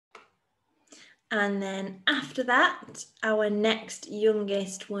And then after that, our next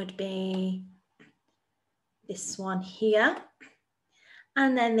youngest would be this one here.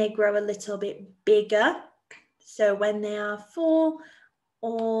 And then they grow a little bit bigger. So when they are 4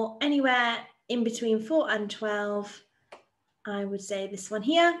 or anywhere in between 4 and 12, I would say this one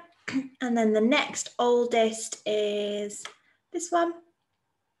here. And then the next oldest is this one.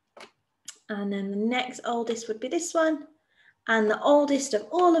 And then the next oldest would be this one. And the oldest of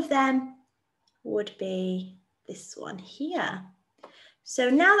all of them would be this one here. So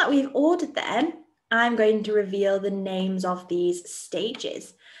now that we've ordered them, I'm going to reveal the names of these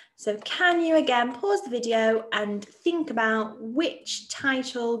stages. So can you again pause the video and think about which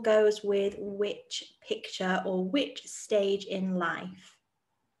title goes with which picture or which stage in life?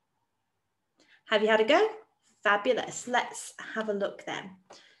 Have you had a go? Fabulous. Let's have a look then.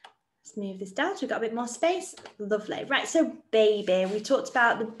 Let's move this down so we've got a bit more space. Lovely. Right, so baby. We talked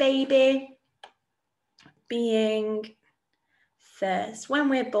about the baby being first. When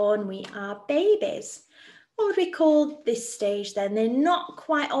we're born, we are babies. What would we call this stage then? They're not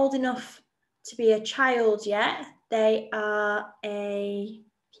quite old enough to be a child yet. They are a,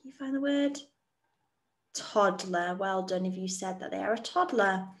 can you find the word? Toddler. Well done if you said that they are a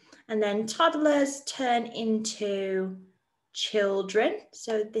toddler. And then toddlers turn into children.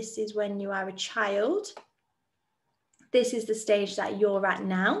 So this is when you are a child. This is the stage that you're at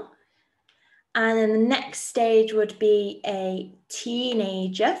now. And then the next stage would be a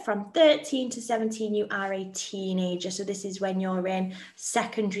teenager. From 13 to 17, you are a teenager. So this is when you're in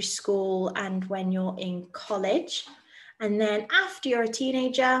secondary school and when you're in college. And then after you're a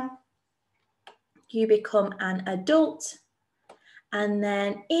teenager, you become an adult. And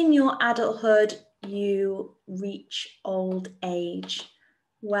then in your adulthood, you reach old age.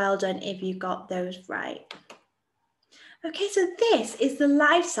 Well done if you got those right. Okay, so this is the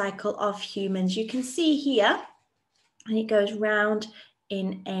life cycle of humans. You can see here, and it goes round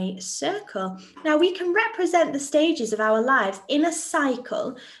in a circle. Now we can represent the stages of our lives in a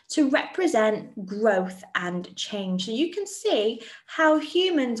cycle to represent growth and change. So you can see how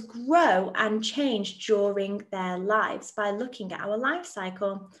humans grow and change during their lives by looking at our life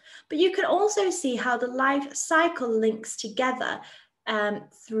cycle. But you can also see how the life cycle links together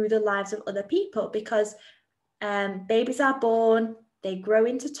through the lives of other people, because babies are born, they grow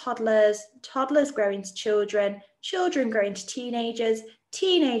into toddlers, toddlers grow into children, children grow into teenagers,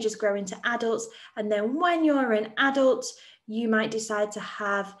 teenagers grow into adults, and then when you're an adult, you might decide to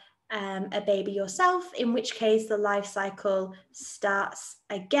have a baby yourself, in which case the life cycle starts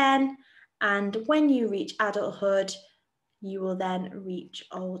again, and when you reach adulthood, you will then reach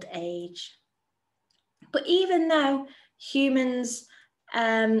old age. But even though humans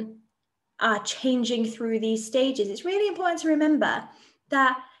are changing through these stages, it's really important to remember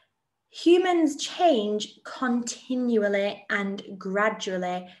that humans change continually and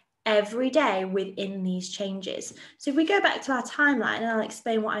gradually every day within these changes. So if we go back to our timeline, and I'll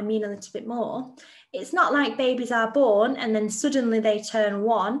explain what I mean a little bit more, it's not like babies are born and then suddenly they turn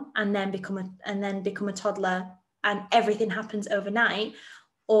 1 and then become a toddler and everything happens overnight,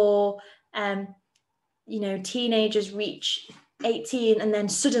 or teenagers reach 18 and then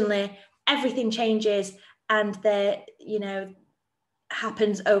suddenly everything changes and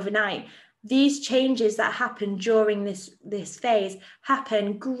happens overnight. These changes that happen during this phase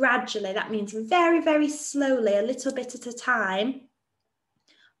happen gradually. That means very, very slowly, a little bit at a time,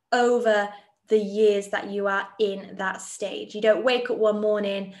 over the years that you are in that stage. You don't wake up one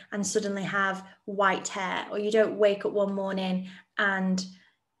morning and suddenly have white hair, or you don't wake up one morning and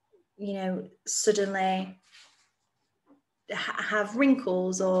suddenly have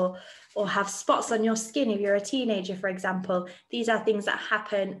wrinkles or have spots on your skin if you're a teenager, for example. These are things that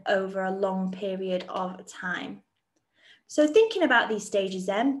happen over a long period of time. So thinking about these stages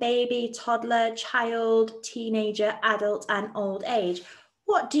then, baby, toddler, child, teenager, adult, and old age,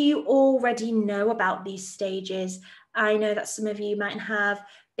 what do you already know about these stages? I know that some of you might have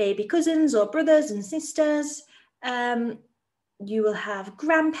baby cousins or brothers and sisters. You will have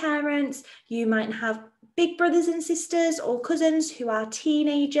grandparents, you might have big brothers and sisters or cousins who are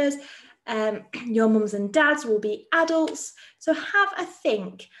teenagers. Your mums and dads will be adults. So have a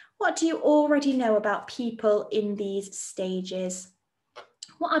think. What do you already know about people in these stages?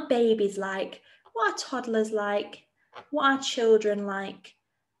 What are babies like? What are toddlers like? What are children like?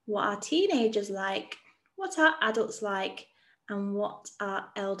 What are teenagers like? What are adults like? And what are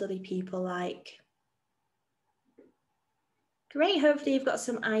elderly people like? Great, hopefully you've got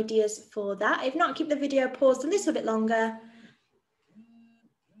some ideas for that. If not, keep the video paused a little bit longer.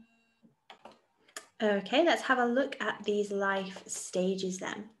 Okay, let's have a look at these life stages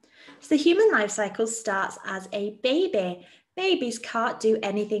then. So the human life cycle starts as a baby. Babies can't do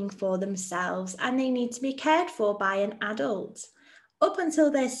anything for themselves and they need to be cared for by an adult. Up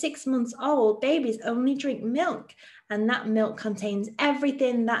until they're 6 months old, babies only drink milk, and that milk contains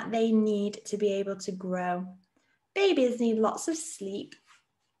everything that they need to be able to grow. Babies need lots of sleep.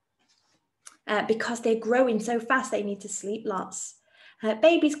 Because they're growing so fast, they need to sleep lots.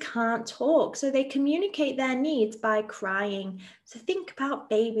 Babies can't talk, so they communicate their needs by crying. So think about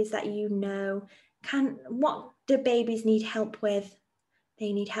babies that you know. What do babies need help with?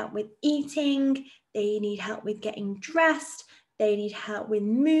 They need help with eating, they need help with getting dressed, they need help with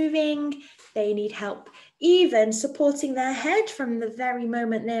moving, they need help even supporting their head from the very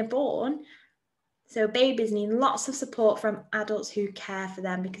moment they're born. So babies need lots of support from adults who care for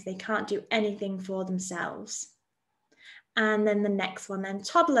them because they can't do anything for themselves. And then the next one then,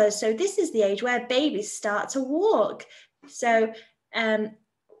 toddlers. So this is the age where babies start to walk. So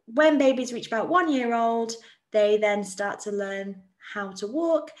when babies reach about 1 year old, they then start to learn how to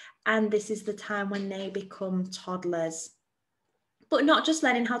walk. And this is the time when they become toddlers. But not just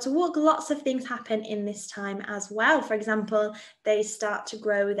learning how to walk, lots of things happen in this time as well. For example, they start to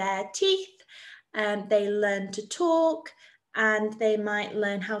grow their teeth, they learn to talk, and they might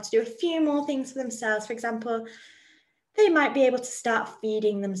learn how to do a few more things for themselves. For example, they might be able to start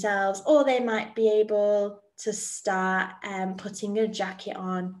feeding themselves, or they might be able to start putting a jacket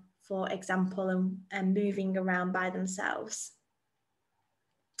on, for example, and moving around by themselves.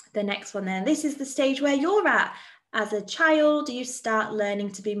 The next one then, this is the stage where you're at. As a child, you start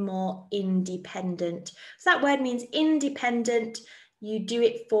learning to be more independent. So that word means independent. You do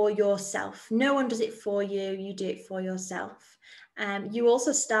it for yourself. No one does it for you. You do it for yourself. You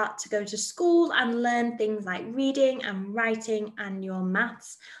also start to go to school and learn things like reading and writing and your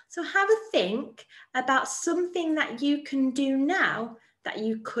maths. So have a think about something that you can do now that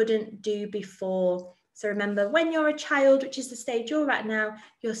you couldn't do before. So remember, when you're a child, which is the stage you're at now,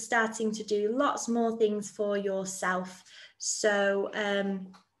 you're starting to do lots more things for yourself. So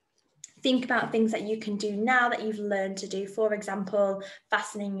think about things that you can do now that you've learned to do. For example,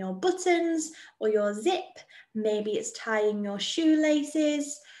 fastening your buttons or your zip. Maybe it's tying your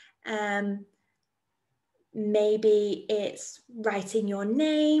shoelaces. Maybe it's writing your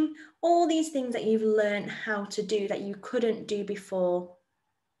name. All these things that you've learned how to do that you couldn't do before.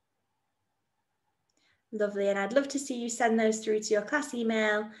 Lovely, and I'd love to see you send those through to your class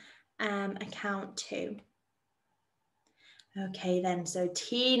email account too. Okay then, so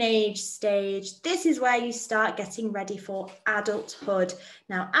teenage stage. This is where you start getting ready for adulthood.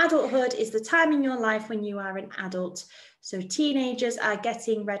 Now, adulthood is the time in your life when you are an adult. So teenagers are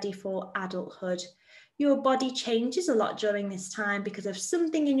getting ready for adulthood. Your body changes a lot during this time because of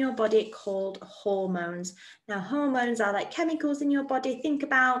something in your body called hormones. Now, hormones are like chemicals in your body. Think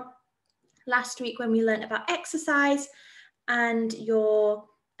about last week when we learned about exercise, and your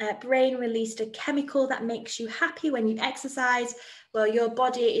brain released a chemical that makes you happy when you exercise. Well, your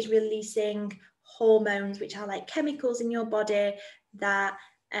body is releasing hormones, which are like chemicals in your body that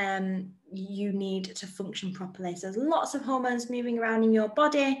you need to function properly. So there's lots of hormones moving around in your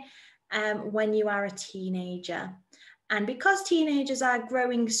body when you are a teenager. And because teenagers are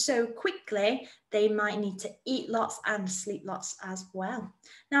growing so quickly, they might need to eat lots and sleep lots as well.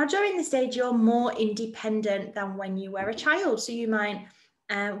 Now, during this stage, you're more independent than when you were a child. So you might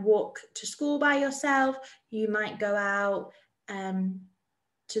walk to school by yourself. You might go out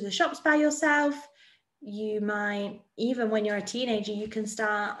to the shops by yourself. You might, even when you're a teenager, you can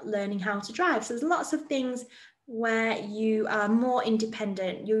start learning how to drive. So there's lots of things where you are more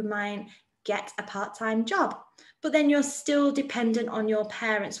independent. You might get a part-time job, but then you're still dependent on your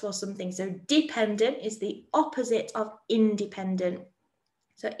parents for something. So dependent is the opposite of independent.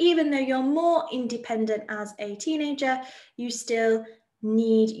 So even though you're more independent as a teenager, you still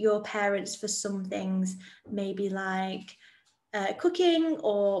need your parents for some things, maybe like cooking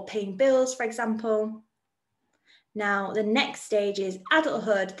or paying bills, for example. Now, the next stage is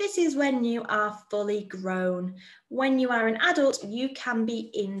adulthood. This is when you are fully grown. When you are an adult, you can be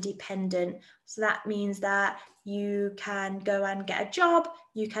independent. So that means that you can go and get a job,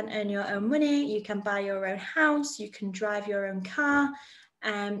 you can earn your own money, you can buy your own house, you can drive your own car,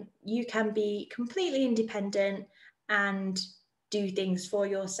 you can be completely independent and do things for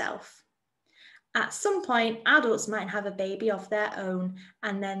yourself. At some point, adults might have a baby of their own,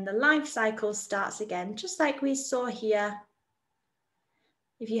 and then the life cycle starts again, just like we saw here.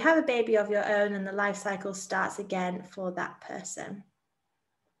 If you have a baby of your own, then the life cycle starts again for that person.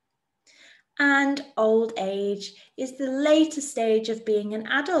 And old age is the later stage of being an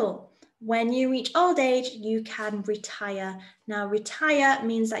adult. When you reach old age, you can retire. Now, retire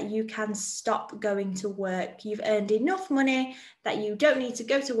means that you can stop going to work. You've earned enough money that you don't need to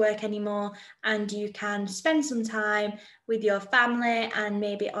go to work anymore, and you can spend some time with your family and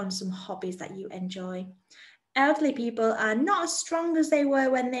maybe on some hobbies that you enjoy. Elderly people are not as strong as they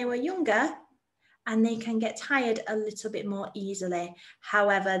were when they were younger, and they can get tired a little bit more easily.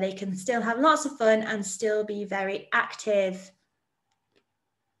 However, they can still have lots of fun and still be very active.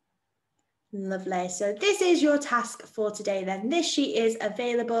 Lovely. So this is your task for today then. This sheet is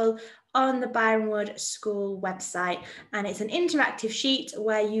available on the Byron Wood School website, and it's an interactive sheet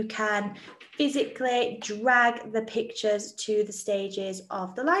where you can physically drag the pictures to the stages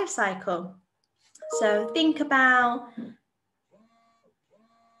of the life cycle. So think about,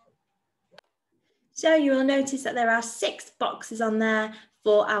 so you will notice that there are 6 boxes on there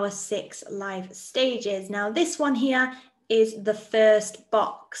for our 6 life stages. Now this one here is the first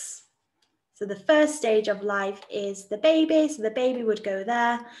box. So the first stage of life is the baby, so the baby would go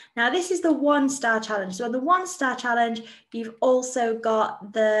there. Now this is the 1-star challenge. So on the 1-star challenge, you've also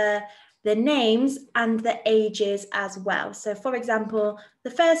got the names and the ages as well. So for example, the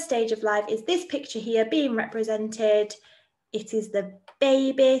first stage of life is this picture here being represented. It is the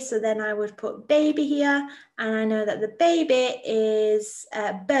baby, so then I would put baby here, and I know that the baby is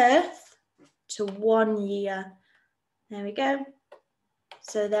birth to 1 year. There we go.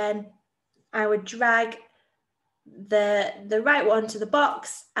 So then I would drag the right one to the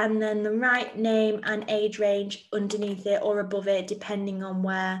box, and then the right name and age range underneath it or above it, depending on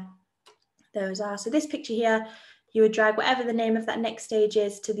where those are. So this picture here, you would drag whatever the name of that next stage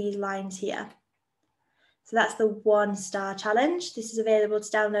is to these lines here. So that's the 1-star challenge. This is available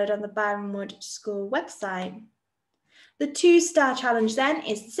to download on the Byron Wood School website. The 2-star challenge then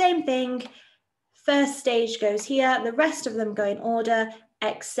is the same thing. First stage goes here, the rest of them go in order,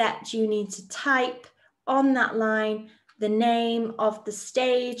 except you need to type on that line the name of the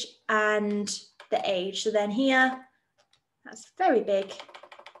stage and the age. So then here, that's very big.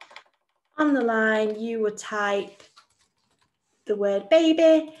 On the line, you would type the word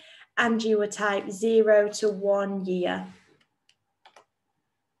baby, and you would type 0 to 1 year.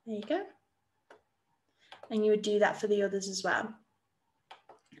 There you go. And you would do that for the others as well.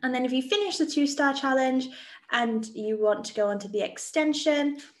 And then if you finish the 2-star challenge and you want to go on to the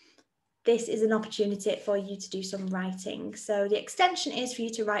extension, this is an opportunity for you to do some writing. So the extension is for you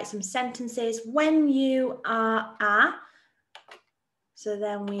to write some sentences when you are. So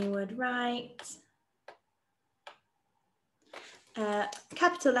then we would write a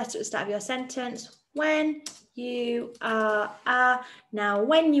capital letter at the start of your sentence, when you are. Now,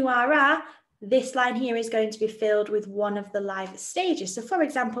 when you are, this line here is going to be filled with one of the life stages. So for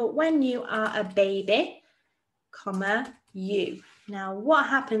example, when you are a baby, comma, you. Now, what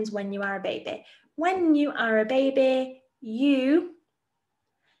happens when you are a baby? When you are a baby, you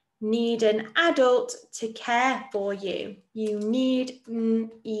need an adult to care for you. You need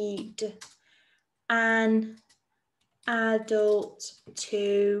an adult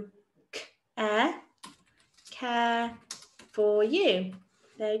to care for you.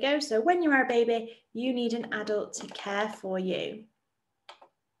 There you go. So when you are a baby, you need an adult to care for you.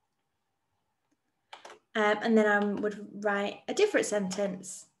 And then I would write a different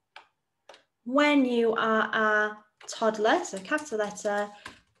sentence. When you are a toddler, so capital letter,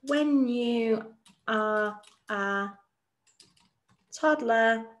 when you are a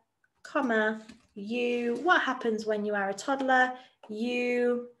toddler, comma, you, what happens when you are a toddler?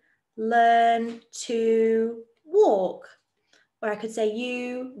 You learn to walk. Or I could say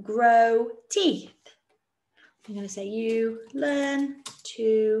you grow teeth. I'm going to say you learn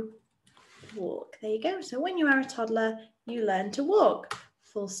to walk. There you go. So when you are a toddler, you learn to walk.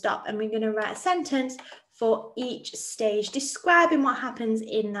 Full stop. And we're going to write a sentence for each stage, describing what happens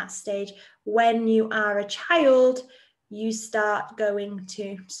in that stage. When you are a child, you start going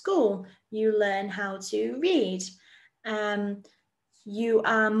to school. You learn how to read. You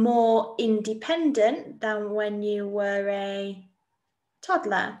are more independent than when you were a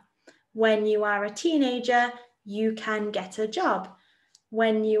toddler. When you are a teenager, you can get a job.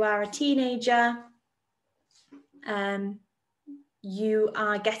 When you are a teenager, you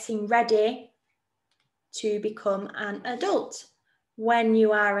are getting ready to become an adult. When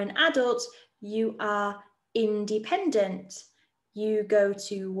you are an adult, you are independent. You go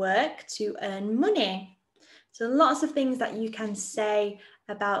to work to earn money. So lots of things that you can say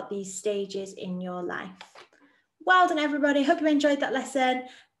about these stages in your life. Well done, everybody. Hope you enjoyed that lesson.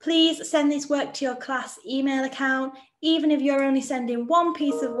 Please send this work to your class email account. Even if you're only sending one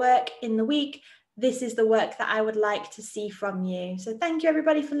piece of work in the week, this is the work that I would like to see from you. So thank you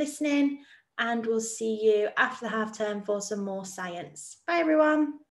everybody for listening, and we'll see you after the half term for some more science. Bye everyone.